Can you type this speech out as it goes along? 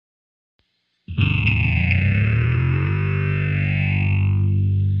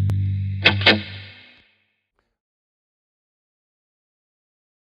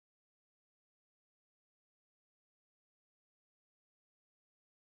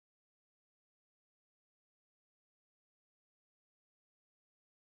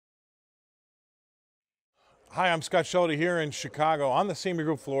Hi, I'm Scott Shellady here in Chicago on the CME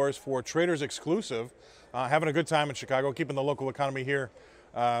Group floors for Traders Exclusive. Having a good time in Chicago, keeping the local economy here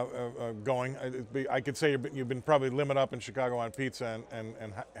going. I could say you've been probably limit up in Chicago on pizza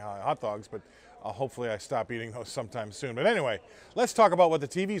and hot dogs, but hopefully I stop eating those sometime soon. But anyway, let's talk about what the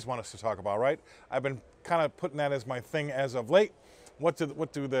TVs want us to talk about, right? I've been kind of putting that as my thing as of late. What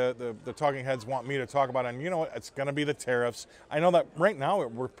do the talking heads want me to talk about? And you know what? It's going to be the tariffs. I know that right now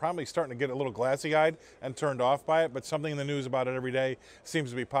we're probably starting to get a little glassy-eyed and turned off by it, but something in the news about it every day seems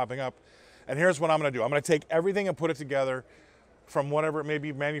to be popping up. And here's what I'm going to do. I'm going to take everything and put it together, from whatever it may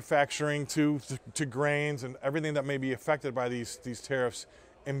be, manufacturing to grains and everything that may be affected by these tariffs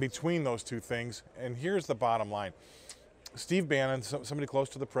in between those two things. And here's the bottom line. Steve Bannon, somebody close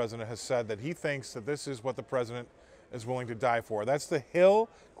to the president, has said that he thinks that this is what the president is willing to die for. That's the hill,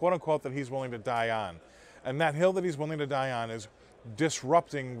 quote unquote, that he's willing to die on. And that hill that he's willing to die on is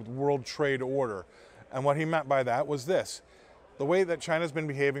disrupting world trade order. And what he meant by that was this. The way that China's been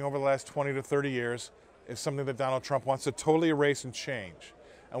behaving over the last 20 to 30 years is something that Donald Trump wants to totally erase and change.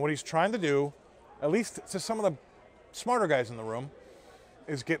 And what he's trying to do, at least to some of the smarter guys in the room,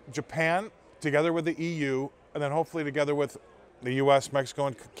 is get Japan together with the EU, and then hopefully together with the U.S., Mexico,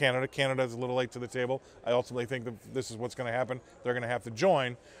 and Canada. Canada is a little late to the table. I ultimately think that this is what's going to happen. They're going to have to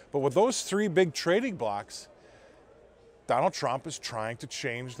join. But with those three big trading blocks, Donald Trump is trying to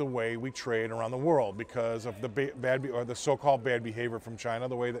change the way we trade around the world because of the so-called bad behavior from China,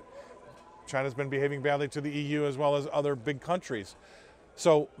 the way that China's been behaving badly to the EU as well as other big countries.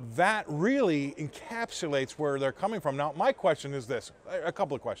 So that really encapsulates where they're coming from. Now, my question is this, a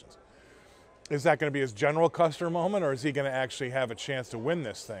couple of questions. Is that going to be his general Custer moment, or is he going to actually have a chance to win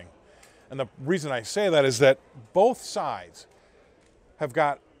this thing? And the reason I say that is that both sides have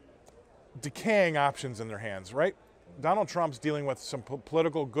got decaying options in their hands, right? Donald Trump's dealing with some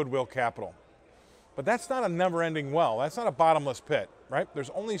political goodwill capital. But that's not a never-ending well. That's not a bottomless pit, right?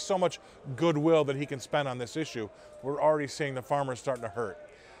 There's only so much goodwill that he can spend on this issue. We're already seeing the farmers starting to hurt.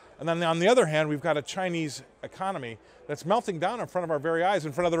 And then on the other hand, we've got a Chinese economy that's melting down in front of our very eyes,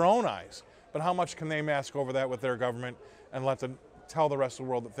 in front of their own eyes. But how much can they mask over that with their government and let them tell the rest of the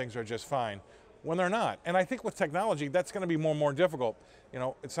world that things are just fine when they're not? And I think with technology, that's going to be more and more difficult. You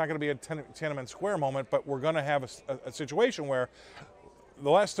know, it's not going to be a Tiananmen Square moment, but we're going to have a situation where the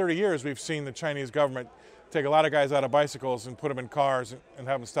last 30 years we've seen the Chinese government take a lot of guys out of bicycles and put them in cars and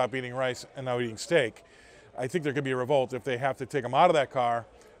have them stop eating rice and now eating steak. I think there could be a revolt if they have to take them out of that car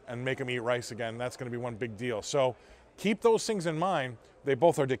and make them eat rice again. That's going to be one big deal. So keep those things in mind. They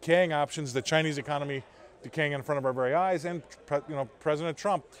both are decaying options. The Chinese economy decaying in front of our very eyes, and President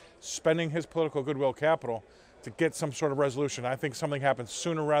Trump spending his political goodwill capital to get some sort of resolution. I think something happens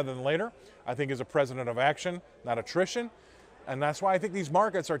sooner rather than later. I think he's a president of action, not attrition. And that's why I think these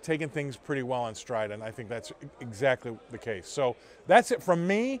markets are taking things pretty well in stride, and I think that's exactly the case. So that's it from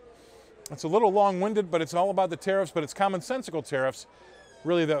me. It's a little long-winded, but it's all about the tariffs, but it's commonsensical tariffs.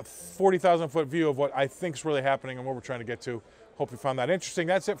 Really the 40,000-foot view of what I think is really happening and what we're trying to get to. Hope you found that interesting.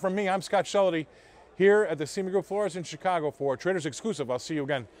 That's it from me. I'm Scott Shellady here at the CME Group floors in Chicago for Traders Exclusive. I'll see you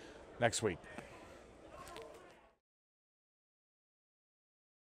again next week.